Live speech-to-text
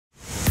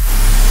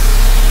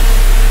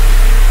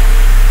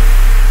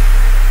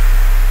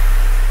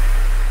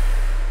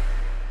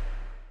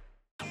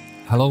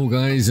Hello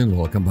guys and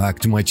welcome back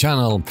to my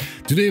channel.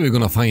 Today we're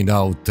gonna find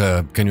out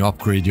can you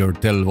upgrade your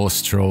Dell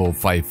Vostro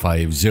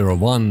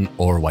 5501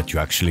 or what you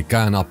actually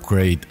can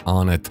upgrade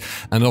on it,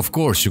 and of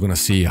course you're gonna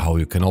see how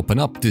you can open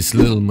up this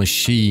little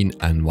machine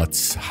and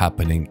what's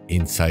happening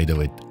inside of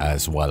it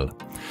as well.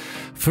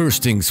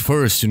 First things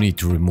first, you need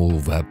to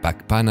remove a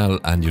back panel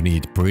and you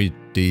need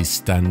pretty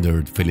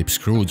standard Phillips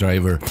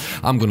screwdriver.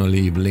 I'm gonna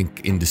leave a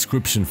link in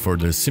description for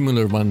the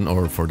similar one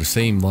or for the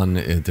same one.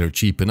 They're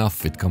cheap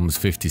enough. It comes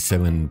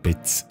 57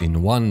 bits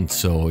in one,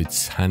 so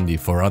it's handy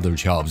for other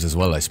jobs as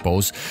well, I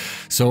suppose.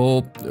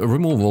 So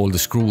remove all the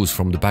screws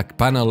from the back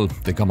panel.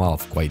 They come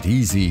off quite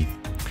easy.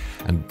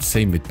 And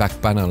same with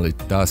back panel,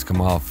 it does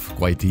come off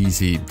quite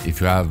easy. If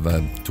you have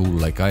a tool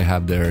like I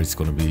have there, it's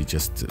gonna be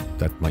just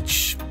that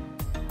much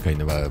kind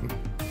of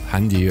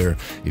handier.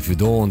 If you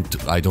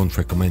don't, I don't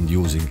recommend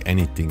using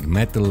anything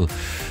metal,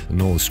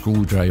 no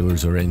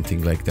screwdrivers or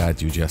anything like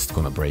that. You're just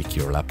gonna break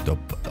your laptop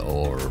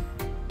or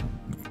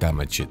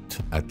damage it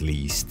at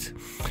least.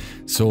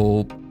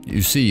 So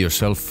you see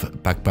yourself,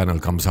 back panel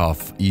comes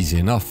off easy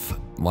enough.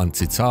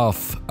 Once it's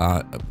off,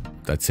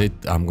 that's it.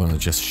 I'm gonna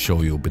just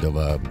show you a bit of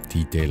a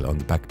detail on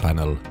the back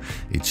panel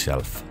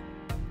itself.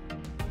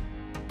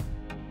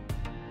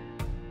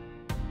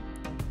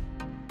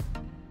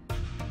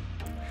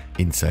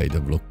 Inside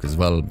of look as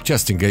well,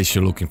 just in case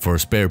you're looking for a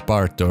spare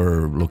part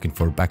or looking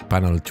for a back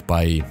panel to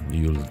buy,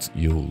 you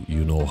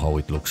know how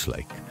it looks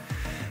like.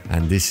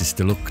 And this is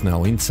the look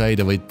now inside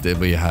of it.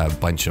 We have a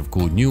bunch of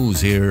good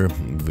news here.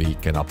 We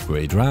can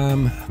upgrade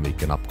RAM, we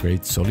can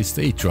upgrade solid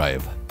state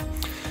drive.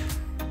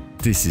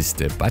 This is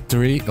the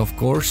battery, of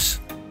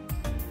course.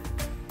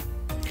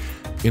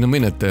 In a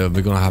minute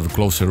we're gonna have a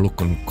closer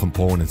look on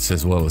components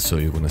as well, so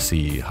you're gonna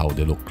see how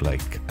they look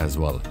like as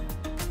well.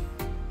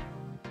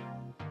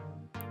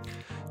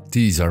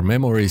 These are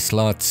memory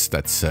slots.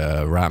 That's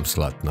RAM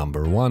slot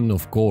number 1,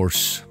 of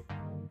course.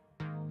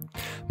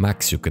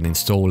 Max you can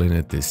install in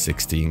it is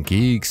 16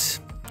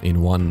 gigs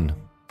in one.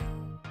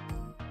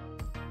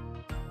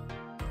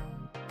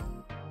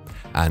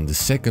 And the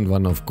second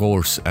one, of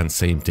course, and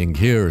same thing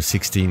here,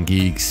 16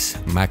 gigs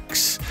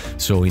max.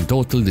 So in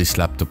total this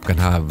laptop can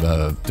have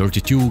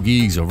 32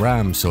 gigs of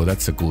RAM, so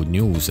that's a good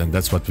news, and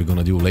that's what we're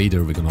gonna do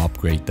later. We're gonna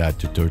upgrade that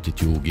to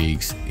 32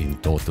 gigs in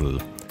total.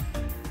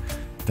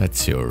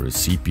 That's your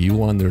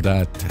CPU under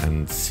that,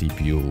 and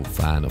CPU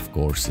fan of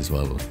course as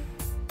well.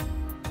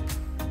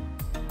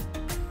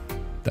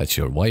 That's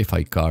your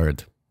Wi-Fi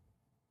card.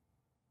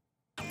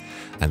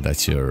 And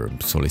that's your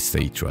solid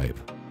state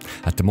drive.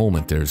 At the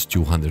moment there's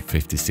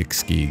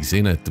 256 gigs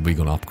in it. We're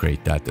gonna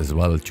upgrade that as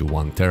well to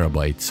 1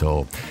 terabyte,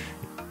 so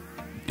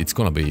it's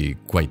gonna be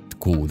quite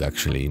cool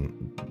actually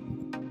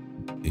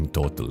in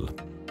total.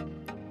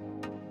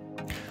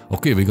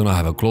 Okay, we're gonna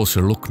have a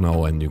closer look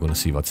now and you're gonna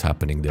see what's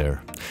happening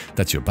there.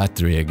 That's your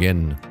battery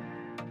again.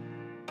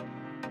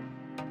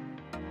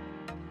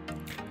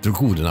 They're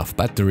good enough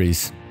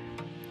batteries.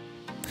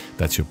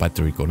 That's your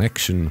battery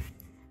connection.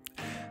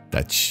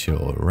 That's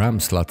your RAM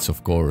slots,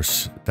 of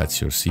course. That's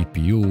your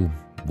CPU,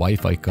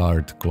 Wi-Fi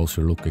card.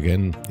 Closer look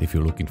again if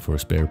you're looking for a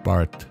spare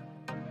part.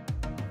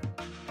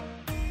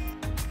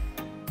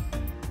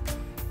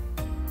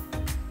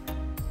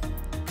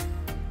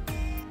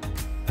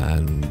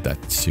 And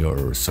that's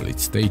your solid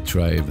state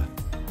drive,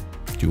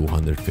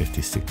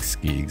 256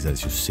 gigs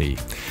as you see.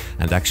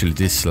 And actually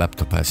this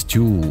laptop has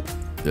 2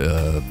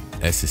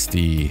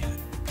 SSD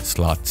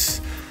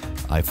slots.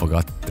 I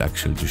forgot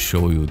actually to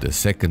show you the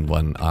second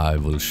one. I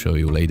will show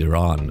you later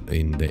on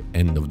in the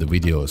end of the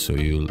video, so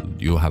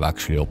you have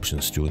actually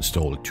options to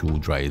install 2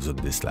 drives on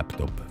this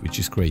laptop, which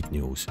is great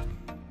news.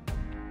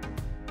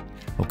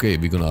 Okay,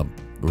 we're gonna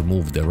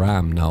remove the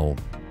RAM now.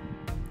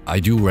 I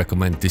do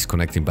recommend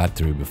disconnecting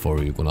battery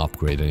before you're gonna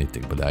upgrade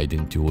anything, but I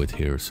didn't do it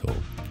here. So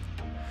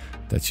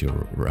that's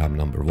your RAM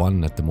number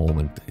 1 at the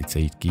moment. It's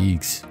 8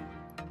 gigs.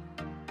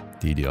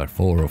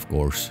 DDR4 of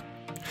course.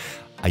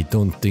 I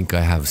don't think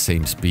I have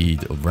same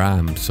speed of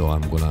RAM, so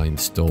I'm gonna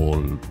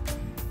install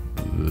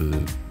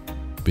a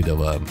bit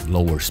of a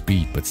lower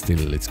speed, but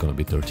still it's gonna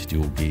be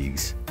 32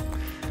 gigs.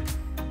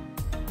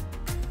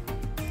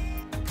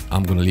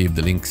 I'm gonna leave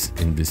the links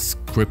in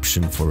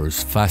description for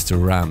faster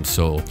RAM,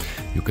 so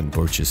you can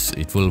purchase.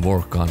 It will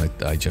work on it.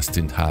 I just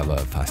didn't have a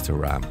faster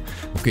RAM.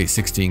 Okay,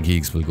 16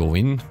 gigs will go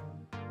in.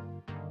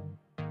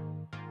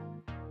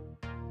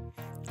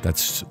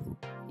 That's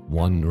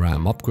 1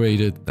 RAM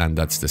upgraded, and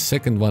that's the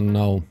second one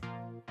now.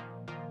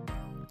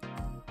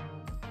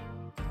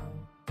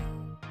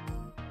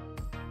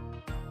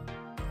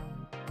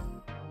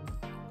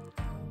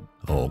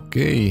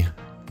 Okay,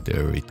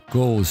 there it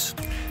goes.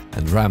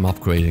 And RAM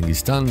upgrading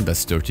is done.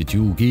 That's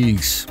 32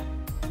 gigs.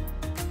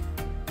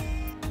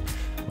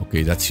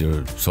 Okay, that's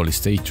your solid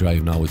state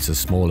drive now. It's a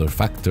smaller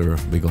factor.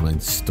 We're gonna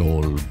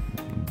install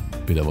a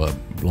bit of a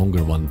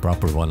longer one,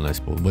 proper one I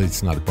suppose. Well,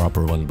 it's not a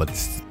proper one, but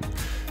it's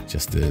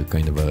just a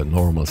kind of a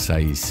normal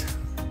size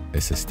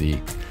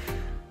SSD.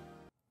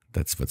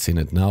 That's what's in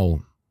it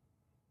now.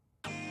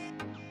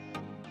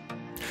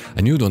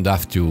 And you don't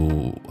have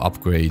to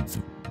upgrade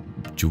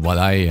to what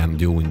I am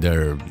doing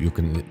there. You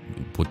can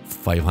put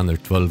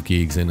 512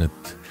 gigs in it,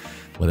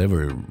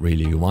 whatever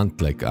really you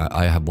want. Like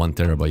I have 1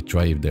 terabyte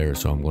drive there,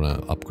 so I'm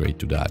gonna upgrade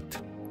to that.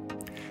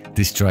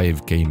 This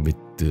drive came with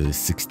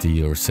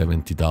 $60 or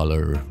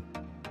 $70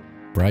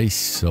 price,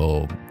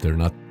 so they're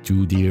not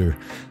too dear.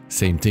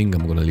 Same thing,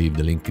 I'm gonna leave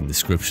the link in the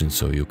description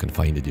so you can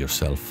find it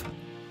yourself.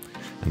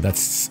 And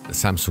that's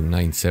Samsung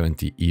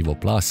 970 Evo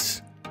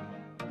Plus,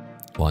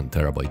 1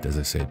 terabyte as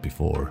I said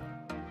before.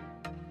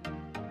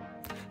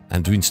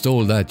 And to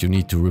install that you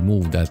need to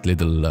remove that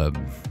little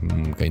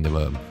kind of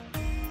a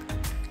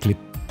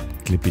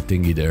clippy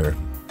thingy there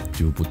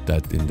to put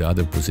that in the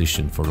other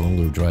position for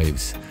longer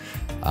drives.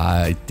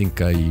 I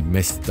think I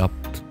messed up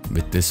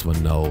with this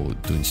one now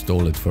to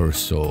install it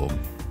first, so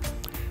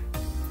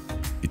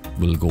it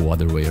will go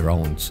other way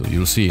around, so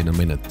you'll see in a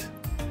minute.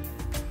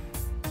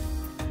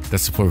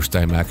 That's the first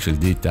time I actually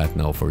did that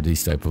now for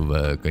this type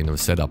of kind of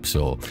setup,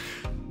 so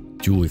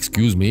do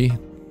excuse me.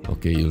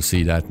 Okay, you'll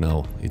see that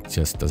now, it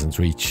just doesn't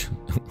reach.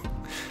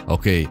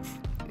 Okay,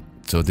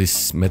 so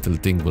this metal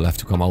thing will have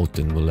to come out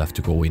and we'll have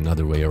to go in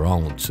other way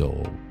around,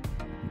 so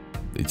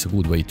it's a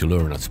good way to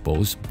learn, I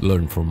suppose.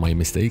 Learn from my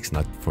mistakes,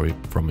 not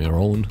from your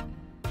own.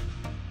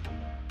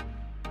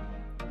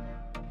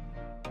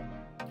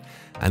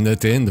 And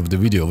at the end of the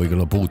video we're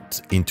gonna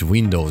boot into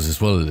Windows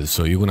as well,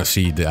 so you're gonna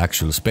see the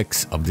actual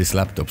specs of this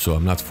laptop, so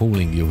I'm not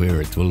fooling you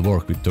here. It will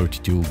work with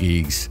 32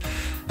 gigs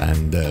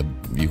and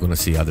you're gonna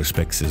see other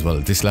specs as well.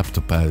 This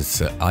laptop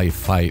has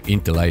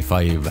Intel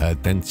i5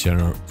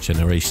 10th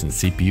generation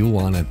CPU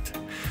on it,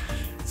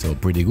 so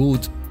pretty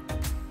good.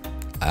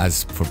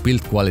 As for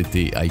build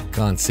quality, I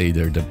can't say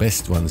they're the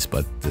best ones,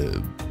 but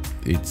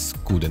it's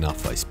good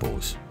enough, I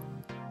suppose.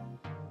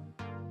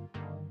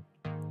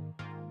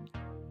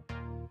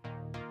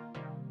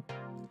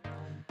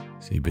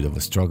 See, a bit of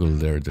a struggle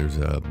there. There's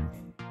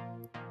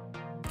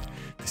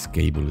this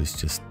cable is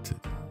just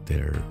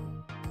there,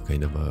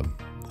 kind of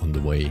on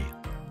the way.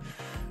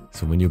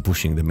 So when you're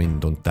pushing them in,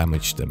 don't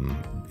damage them.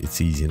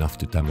 It's easy enough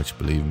to damage,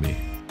 believe me.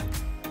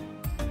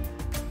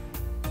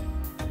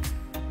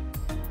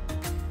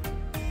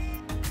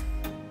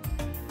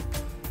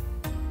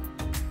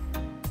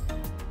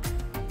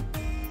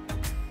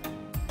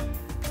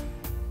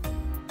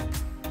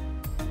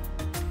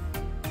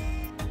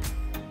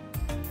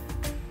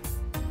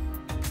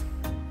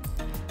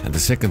 And the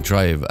second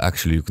drive,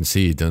 actually you can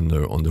see it on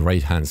the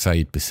right hand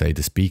side beside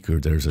the speaker.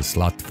 There's a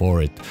slot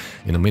for it.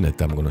 In a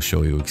minute I'm going to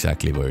show you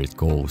exactly where it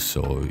goes,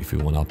 so if you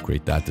want to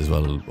upgrade that as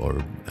well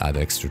or add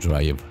extra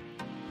drive.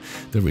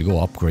 There we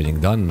go,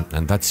 upgrading done,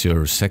 and that's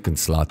your second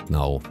slot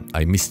now.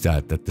 I missed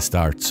that at the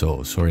start,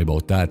 so sorry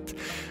about that,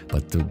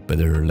 but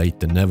better late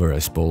than never, I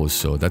suppose.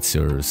 So that's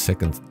your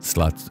second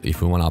slot.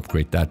 If you want to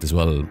upgrade that as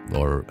well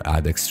or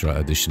add extra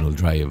additional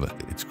drive,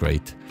 it's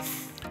great.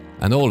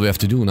 And all we have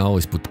to do now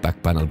is put the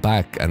back panel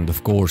back, and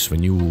of course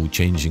when you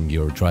changing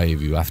your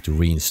drive you have to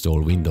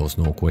reinstall Windows,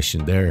 no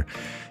question there.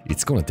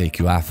 It's gonna take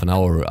you half an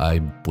hour. I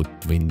put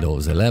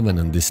Windows 11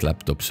 on this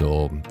laptop,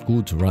 so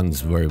good, runs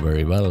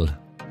very well.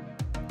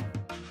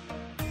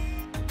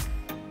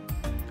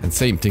 And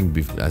same thing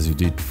as you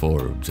did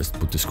before, just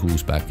put the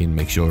screws back in,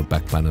 make sure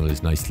back panel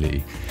is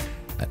nicely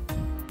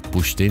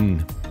pushed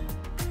in.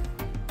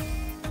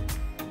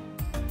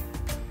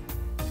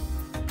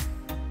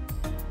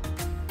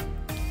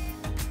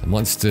 And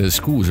once the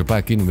screws are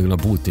back in, we're gonna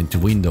boot into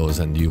Windows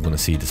and you're gonna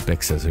see the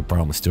specs as I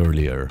promised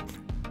earlier.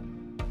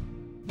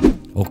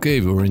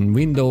 Okay, we're in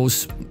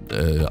Windows,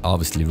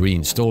 obviously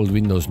reinstalled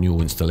Windows,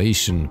 new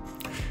installation,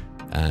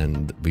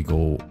 and we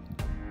go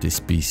this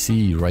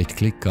PC, right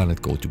click on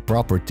it, go to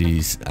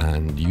properties,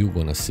 and you're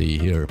gonna see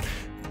here,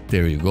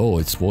 there you go,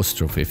 it's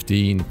Vostro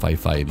 15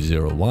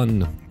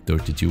 5501,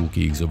 32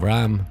 gigs of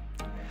RAM,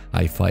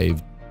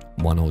 i5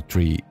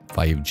 103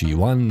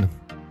 5G1.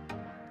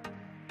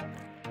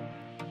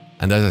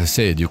 And as I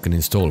said, you can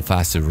install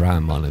faster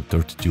RAM on it,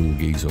 32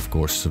 gigs of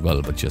course as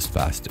well, but just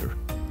faster.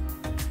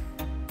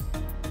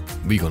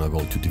 We're gonna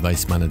go to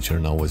device manager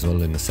now as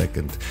well in a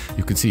second.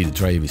 You can see the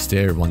drive is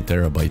there, 1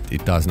 terabyte.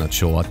 It does not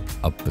show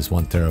up as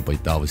 1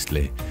 terabyte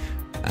obviously.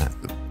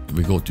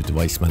 We go to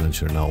device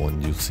manager now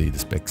and you'll see the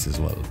specs as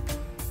well.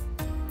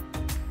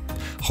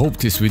 Hope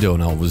this video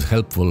now was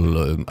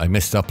helpful. I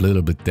messed up a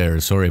little bit there,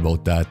 sorry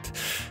about that.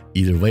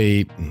 Either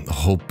way,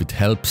 hope it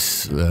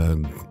helps.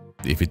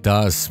 If it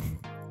does,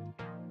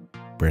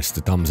 press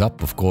the thumbs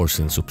up of course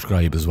and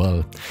subscribe as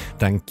well.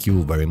 Thank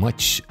you very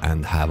much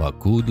and have a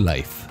good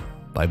life.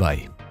 Bye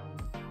bye.